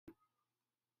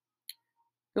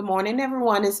Good morning,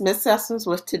 everyone. It's Miss Sessions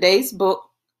with today's book,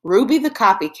 Ruby the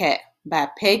Copycat by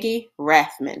Peggy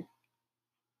Rathman.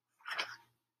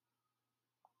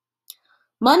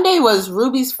 Monday was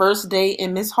Ruby's first day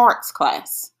in Miss Hart's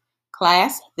class.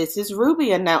 Class, this is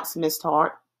Ruby, announced Miss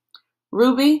Hart.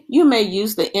 Ruby, you may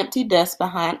use the empty desk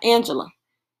behind Angela.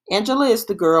 Angela is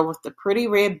the girl with the pretty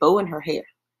red bow in her hair.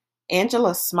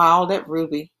 Angela smiled at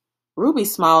Ruby. Ruby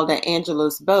smiled at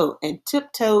Angela's bow and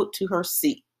tiptoed to her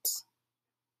seat.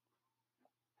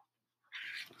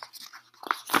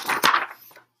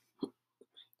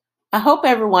 I hope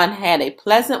everyone had a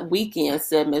pleasant weekend,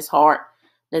 said Miss Hart.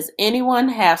 Does anyone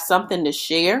have something to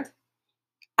share?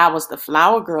 I was the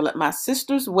flower girl at my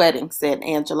sister's wedding, said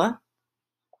Angela.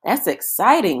 That's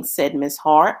exciting, said Miss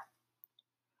Hart.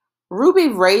 Ruby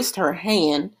raised her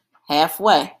hand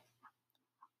halfway.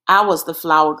 I was the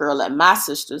flower girl at my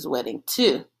sister's wedding,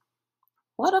 too.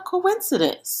 What a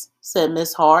coincidence, said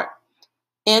Miss Hart.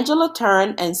 Angela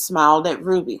turned and smiled at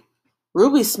Ruby.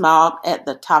 Ruby smiled at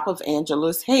the top of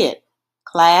Angela's head.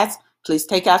 Class, please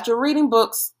take out your reading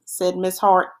books, said Miss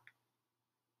Hart.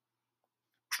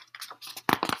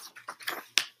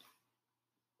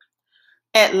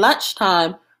 At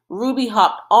lunchtime, Ruby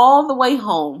hopped all the way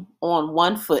home on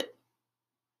one foot.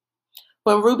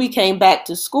 When Ruby came back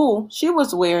to school, she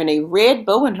was wearing a red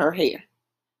bow in her hair.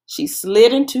 She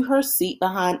slid into her seat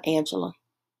behind Angela.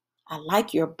 I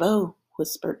like your bow,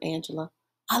 whispered Angela.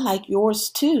 I like yours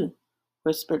too,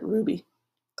 whispered Ruby.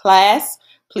 Class,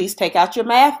 please take out your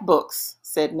math books,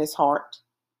 said Miss Hart.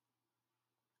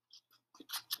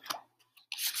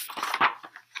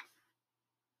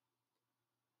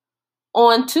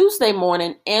 On Tuesday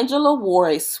morning, Angela wore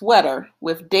a sweater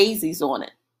with daisies on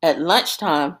it. At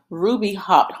lunchtime, Ruby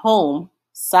hopped home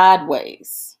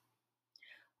sideways.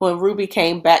 When Ruby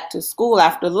came back to school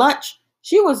after lunch,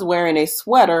 she was wearing a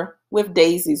sweater with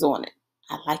daisies on it.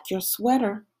 I like your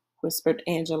sweater, whispered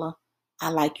Angela. I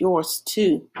like yours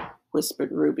too,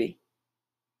 whispered Ruby.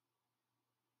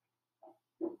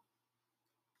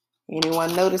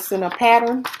 Anyone noticing a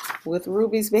pattern with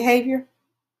Ruby's behavior?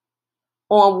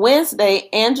 On Wednesday,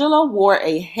 Angela wore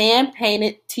a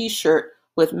hand-painted t-shirt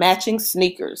with matching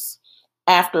sneakers.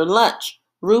 After lunch,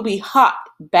 Ruby hopped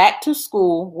back to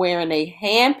school wearing a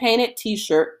hand-painted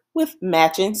t-shirt with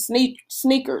matching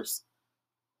sneakers.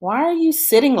 Why are you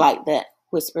sitting like that?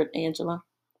 Whispered Angela.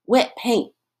 Wet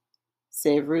paint,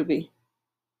 said Ruby.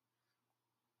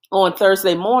 On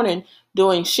Thursday morning,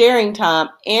 during sharing time,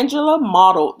 Angela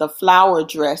modeled the flower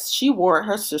dress she wore at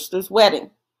her sister's wedding.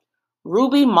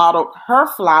 Ruby modeled her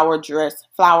flower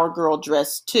girl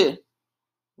dress too,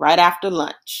 right after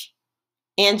lunch.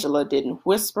 Angela didn't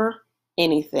whisper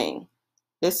anything.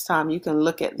 This time you can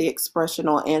look at the expression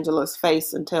on Angela's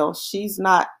face and tell she's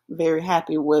not very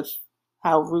happy with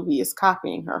how Ruby is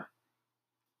copying her.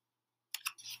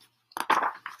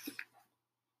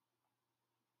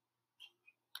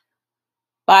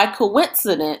 By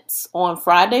coincidence, on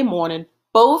Friday morning,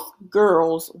 both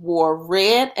girls wore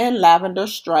red and lavender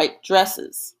striped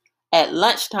dresses. At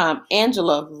lunchtime,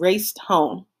 Angela raced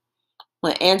home.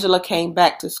 When Angela came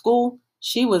back to school,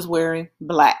 she was wearing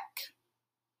black.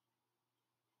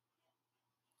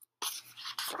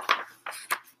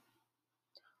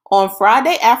 On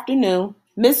Friday afternoon,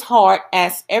 Miss Hart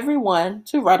asked everyone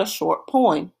to write a short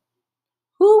poem.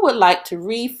 Who would like to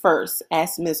read first?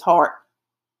 Asked Miss Hart.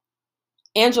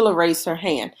 Angela raised her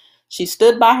hand. She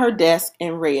stood by her desk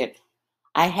and read,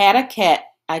 I had a cat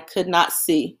I could not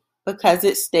see because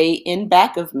it stayed in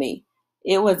back of me.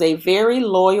 It was a very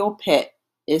loyal pet.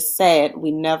 It's sad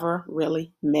we never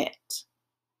really met.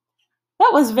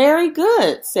 That was very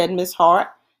good, said Miss Hart.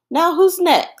 Now who's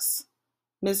next?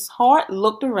 Miss Hart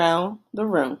looked around the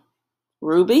room.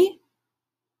 Ruby?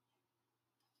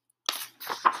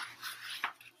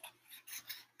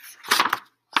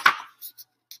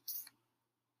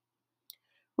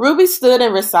 Ruby stood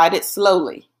and recited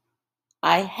slowly.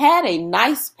 I had a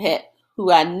nice pet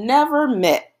who I never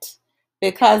met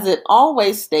because it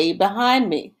always stayed behind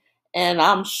me, and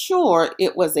I'm sure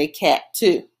it was a cat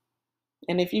too.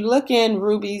 And if you look in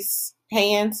Ruby's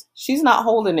hands, she's not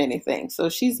holding anything, so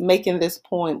she's making this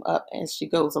poem up as she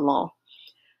goes along.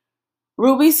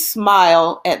 Ruby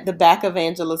smiled at the back of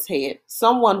Angela's head.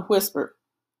 Someone whispered.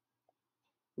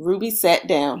 Ruby sat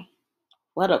down.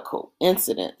 What a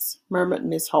coincidence, murmured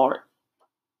Miss Hart.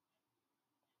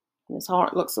 Miss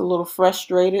Hart looks a little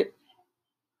frustrated.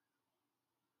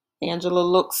 Angela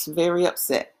looks very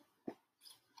upset.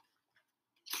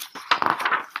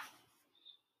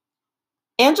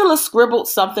 Angela scribbled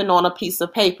something on a piece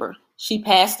of paper. She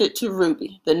passed it to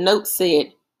Ruby. The note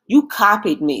said, You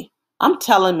copied me. I'm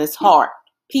telling Miss Hart.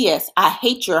 P.S. I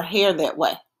hate your hair that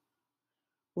way.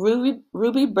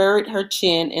 Ruby buried her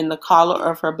chin in the collar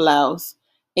of her blouse.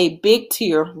 A big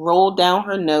tear rolled down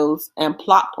her nose and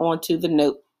plopped onto the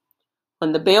note.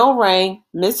 When the bell rang,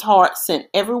 Miss Hart sent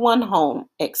everyone home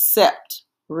except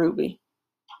Ruby.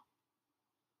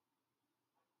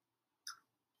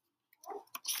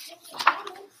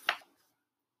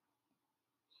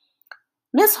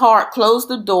 Miss Hart closed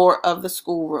the door of the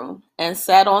schoolroom and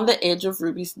sat on the edge of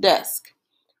Ruby's desk.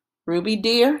 "Ruby,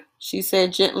 dear," she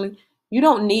said gently, "you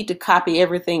don't need to copy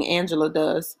everything Angela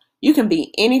does. You can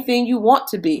be anything you want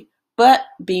to be, but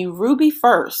be Ruby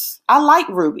first. I like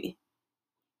Ruby."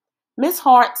 Miss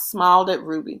Hart smiled at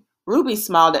Ruby. Ruby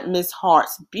smiled at Miss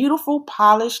Hart's beautiful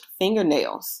polished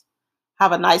fingernails.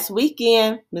 "Have a nice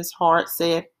weekend," Miss Hart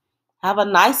said. "Have a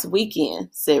nice weekend,"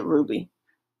 said Ruby.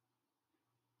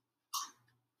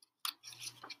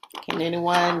 Can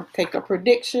anyone take a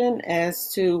prediction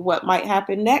as to what might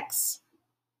happen next?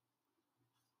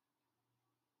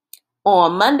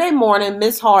 On Monday morning,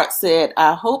 Miss Hart said,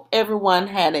 "I hope everyone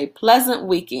had a pleasant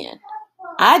weekend."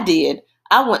 "I did.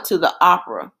 I went to the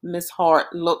opera." Miss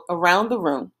Hart looked around the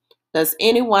room. "Does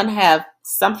anyone have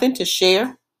something to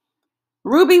share?"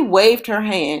 Ruby waved her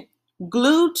hand.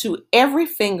 Glued to every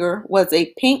finger was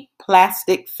a pink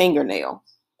plastic fingernail.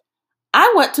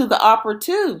 "I went to the opera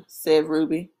too," said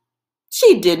Ruby.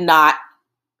 "She did not,"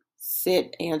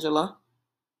 said Angela.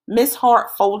 Miss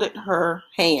Hart folded her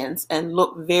hands and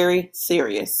looked very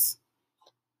serious.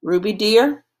 "Ruby,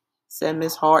 dear," said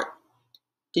Miss Hart,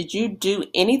 "did you do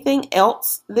anything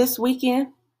else this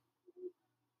weekend?"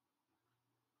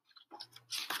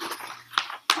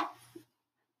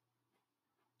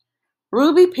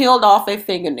 Ruby peeled off a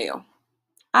fingernail.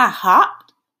 "I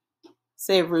hopped,"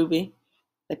 said Ruby.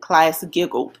 The class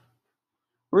giggled.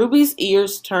 Ruby's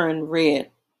ears turned red.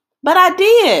 "But I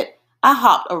did. I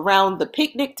hopped around the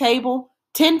picnic table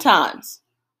 10 times.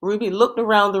 Ruby looked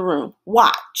around the room.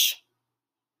 "Watch."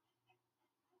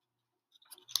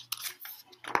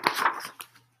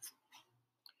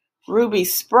 Ruby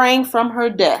sprang from her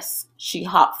desk. She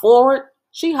hopped forward.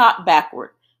 She hopped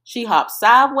backward. She hopped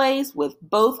sideways with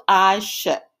both eyes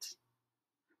shut.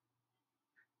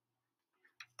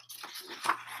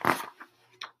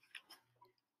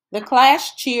 The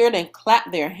class cheered and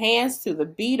clapped their hands to the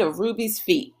beat of Ruby's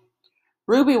feet.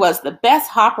 Ruby was the best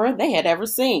hopper they had ever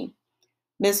seen.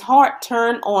 Miss Hart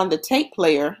turned on the tape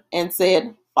player and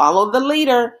said, "Follow the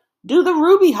leader. Do the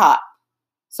Ruby hop."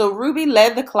 So Ruby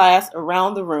led the class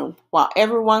around the room while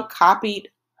everyone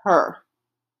copied her.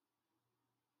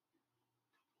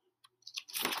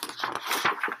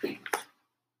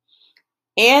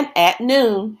 And at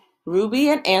noon, Ruby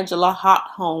and Angela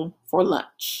hopped home for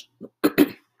lunch.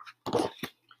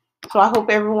 So I hope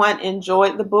everyone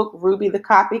enjoyed the book, Ruby the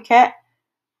Copycat.